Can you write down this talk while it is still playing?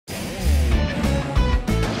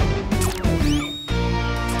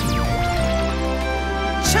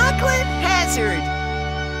answered.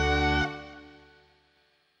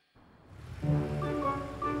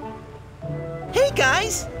 Hey,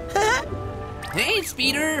 guys. Hey,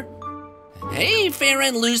 Speeder. Hey, Fair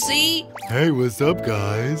and Lucy. Hey, what's up,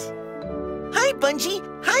 guys? Hi, Bungie.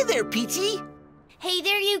 Hi there, PT. Hey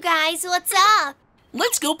there, you guys. What's up?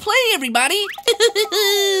 Let's go play, everybody.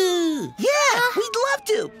 Yeah, we'd love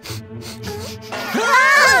to.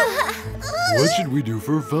 What should we do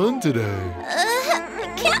for fun today?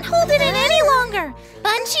 Can't hold it in any longer.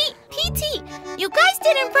 Bungie, PT, you guys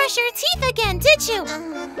didn't brush your teeth again, did you?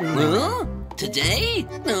 Huh? Today?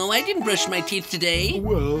 No, I didn't brush my teeth today.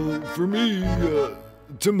 Well, for me,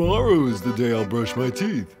 tomorrow is the day I'll brush my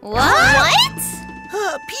teeth. What?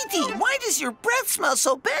 PT, why does your breath smell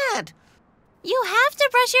so bad? You have to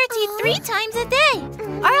brush your teeth 3 times a day,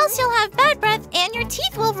 or else you'll have bad breath and your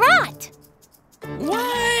teeth will rot.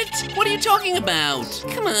 What? What are you talking about?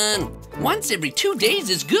 Come on. Once every 2 days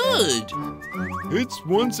is good. It's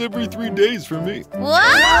once every 3 days for me.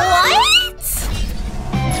 What?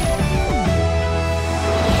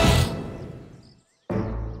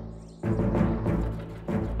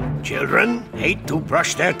 Children hate to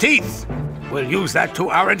brush their teeth. We'll use that to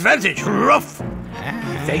our advantage. Ruff!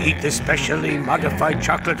 If they eat the specially modified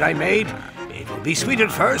chocolate I made, it will be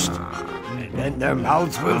sweetened first, and then their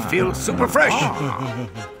mouths will feel super fresh.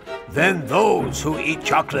 Then those who eat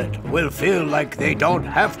chocolate will feel like they don't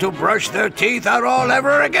have to brush their teeth at all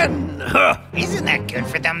ever again. Isn't that good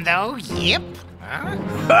for them, though? Yep.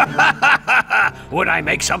 Would I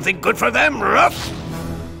make something good for them, Ruff?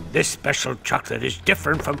 This special chocolate is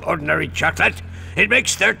different from ordinary chocolate. It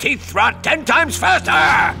makes their teeth rot 10 times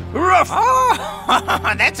faster! Ruff!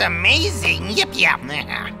 Oh, that's amazing. Yep, yep.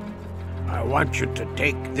 I want you to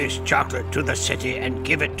take this chocolate to the city and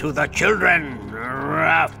give it to the children.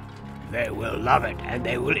 Ruff! They will love it, and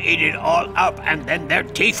they will eat it all up, and then their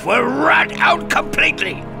teeth will rot out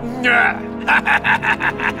completely.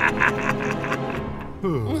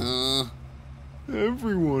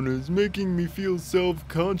 Everyone is making me feel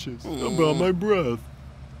self-conscious about my breath.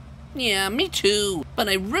 Yeah, me too. But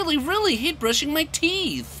I really hate brushing my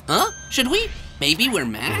teeth. Huh? Should we? Maybe wear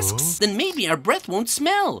masks? Then maybe our breath won't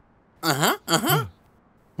smell.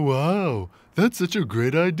 Wow, that's such a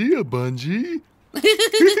great idea, Bungie.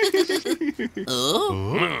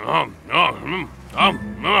 Oh,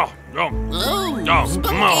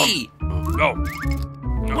 Spunky!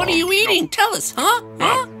 What are you eating? Tell us, huh?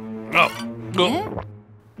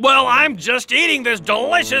 Well, I'm just eating this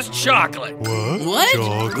delicious chocolate. What?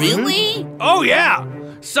 Chocolate? Really? Oh, yeah.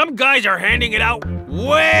 Some guys are handing it out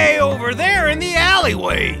way over there in the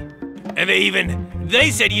alleyway. And they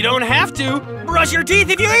said you don't have to brush your teeth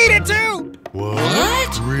if you eat it, too.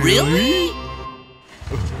 What? Really?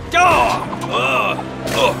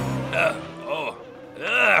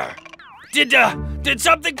 Did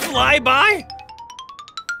something fly by?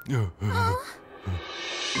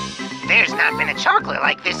 There's not been a chocolate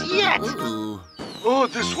like this yet. Ooh. Oh,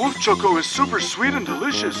 this wolf choco is super sweet and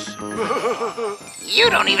delicious. You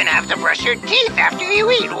don't even have to brush your teeth after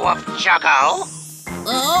you eat, Wolf Choco.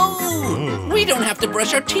 Oh, we don't have to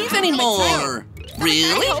brush our teeth anymore.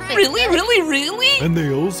 Really? Really? And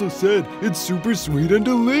they also said it's super sweet and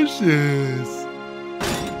delicious.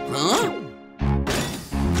 Huh?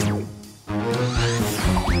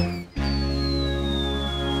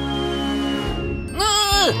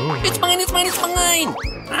 It's mine!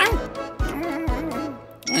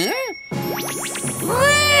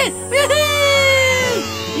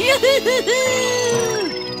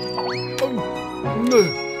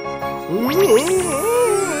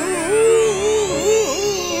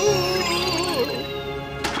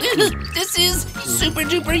 This is super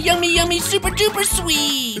duper yummy super duper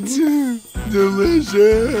sweet!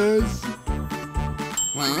 Delicious!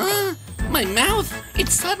 Huh? My mouth, it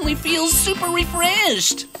suddenly feels super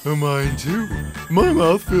refreshed. Mine too. My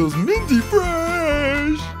mouth feels minty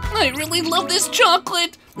fresh. I really love this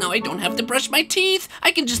chocolate. Now I don't have to brush my teeth.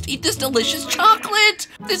 I can just eat this delicious chocolate.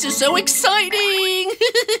 This is so exciting.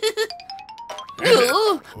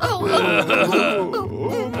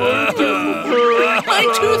 My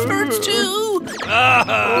tooth hurts too.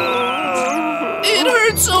 It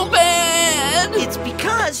hurts so bad. It's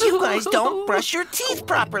because you guys don't brush your teeth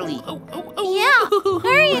properly. Yeah,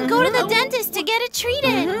 hurry and go to the dentist to get it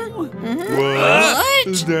treated. What?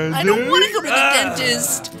 I don't want to go to the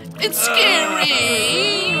dentist. It's scary.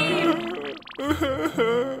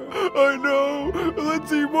 I know.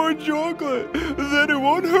 Let's eat more chocolate. Then it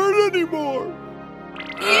won't hurt anymore.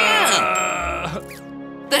 Yeah.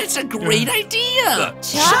 That's a great idea.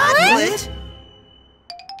 Chocolate?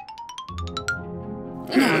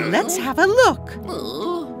 Now let's have a look.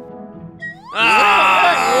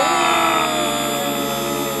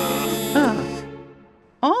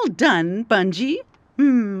 All done, Bungie.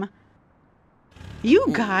 You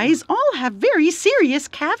guys all have very serious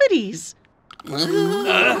cavities.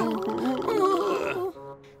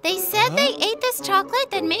 They said they ate this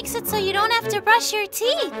chocolate that makes it so you don't have to brush your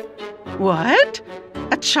teeth. What?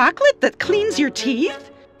 A chocolate that cleans your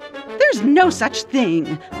teeth? There's no such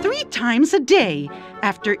thing. 3 times a day,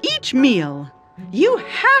 after each meal, you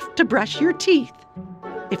have to brush your teeth.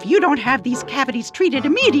 If you don't have these cavities treated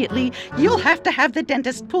immediately, you'll have to have the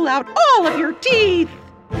dentist pull out all of your teeth.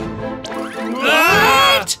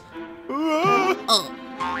 What?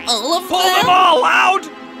 All of Pull them all out!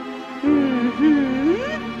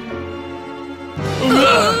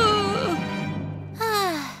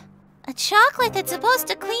 A chocolate that's supposed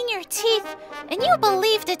to clean your teeth, and you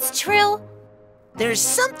believed it's true? There's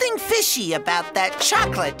something fishy about that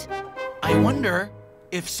chocolate. I wonder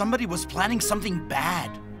if somebody was planning something bad.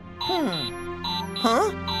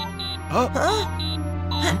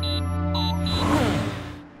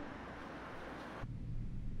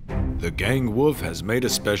 The gang wolf has made a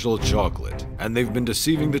special chocolate, and they've been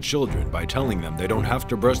deceiving the children by telling them they don't have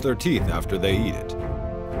to brush their teeth after they eat it.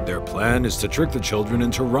 Their plan is to trick the children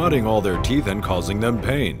into rotting all their teeth and causing them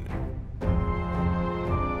pain.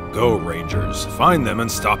 Go, Rangers, find them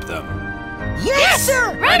and stop them. Yes,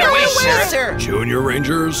 sir! Right away, Yes, sir! Junior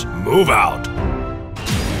Rangers, move out!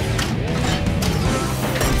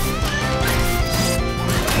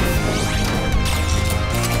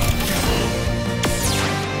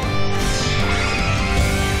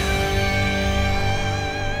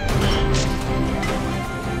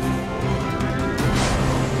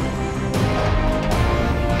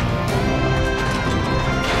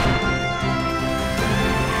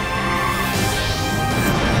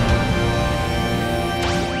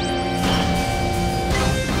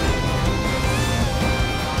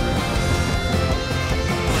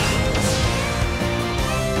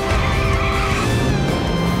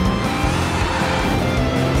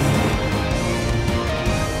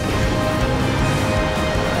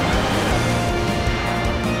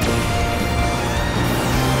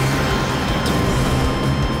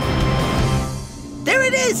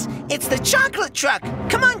 It's the chocolate truck.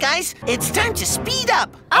 Come on, guys. It's time to speed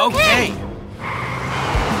up. Okay.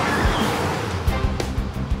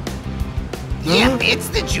 Yep, it's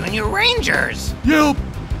the Junior Rangers. Yelp!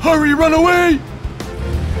 Hurry, run away!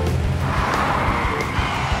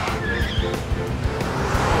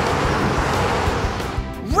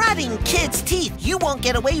 Rotting kids' teeth. You won't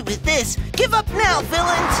get away with this. Give up now,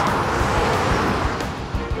 villains.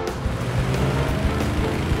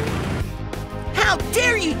 How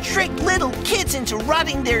dare you trick little kids into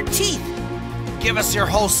rotting their teeth? Give us your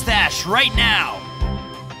whole stash right now.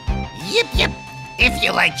 Yep. If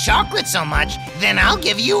you like chocolate so much, then I'll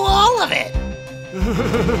give you all of it.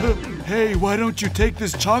 Hey, why don't you take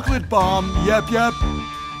this chocolate bomb? Yep.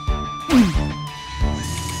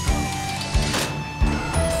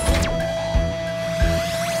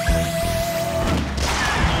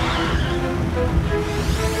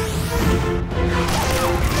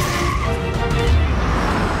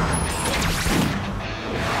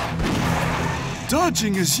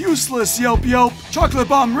 Dodging is useless, Yelp. Chocolate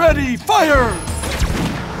bomb ready, fire!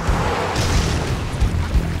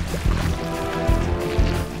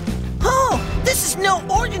 Oh, this is no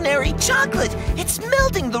ordinary chocolate. It's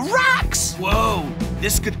melting the rocks. Whoa,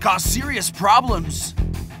 this could cause serious problems.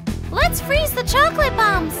 Let's freeze the chocolate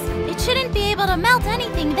bombs. It shouldn't be able to melt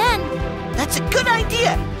anything then. That's a good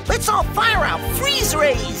idea. Let's all fire out freeze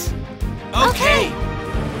rays. Okay.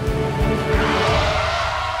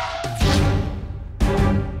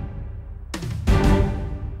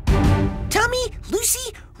 Tommy,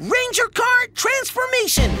 Lucy, Ranger Car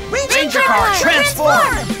transformation. Ranger Car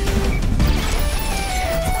transform!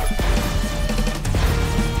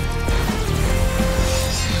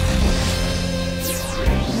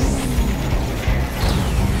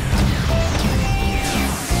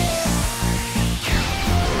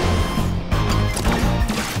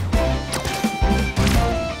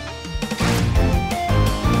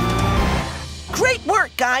 Great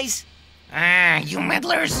work, guys. You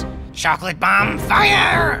meddlers. Chocolate bomb,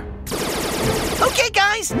 fire! Okay,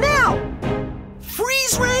 guys, now.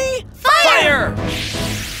 Freeze ray, Fire!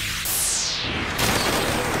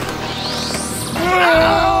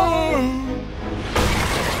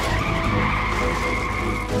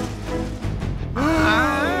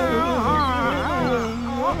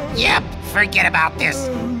 Yep, forget about this.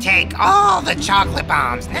 Take all the chocolate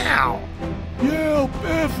bombs now. Yelp,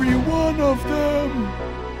 every one of them!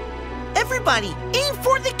 Everybody, aim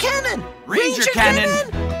for the cannon. Ranger cannon,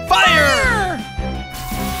 Fire!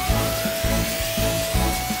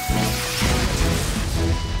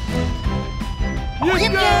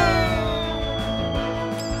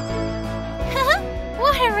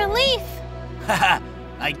 What a relief! Haha,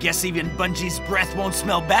 I guess even Bungie's breath won't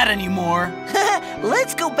smell bad anymore.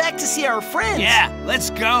 Let's go back to see our friends. Yeah, let's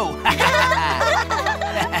go.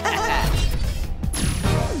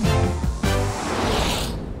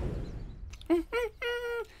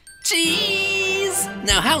 Cheese!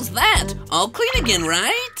 Now how's that? All clean again,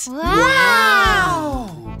 right?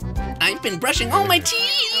 Wow! I've been brushing all my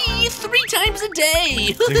teeth 3 times a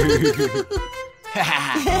day.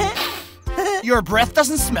 Your breath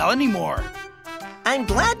doesn't smell anymore. I'm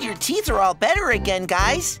glad your teeth are all better again,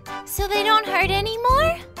 guys. So they don't hurt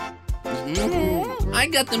anymore? I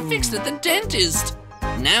got them fixed at the dentist.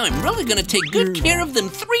 Now I'm really gonna take good care of them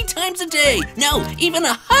 3 times a day. No, even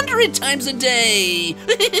 100 times a day.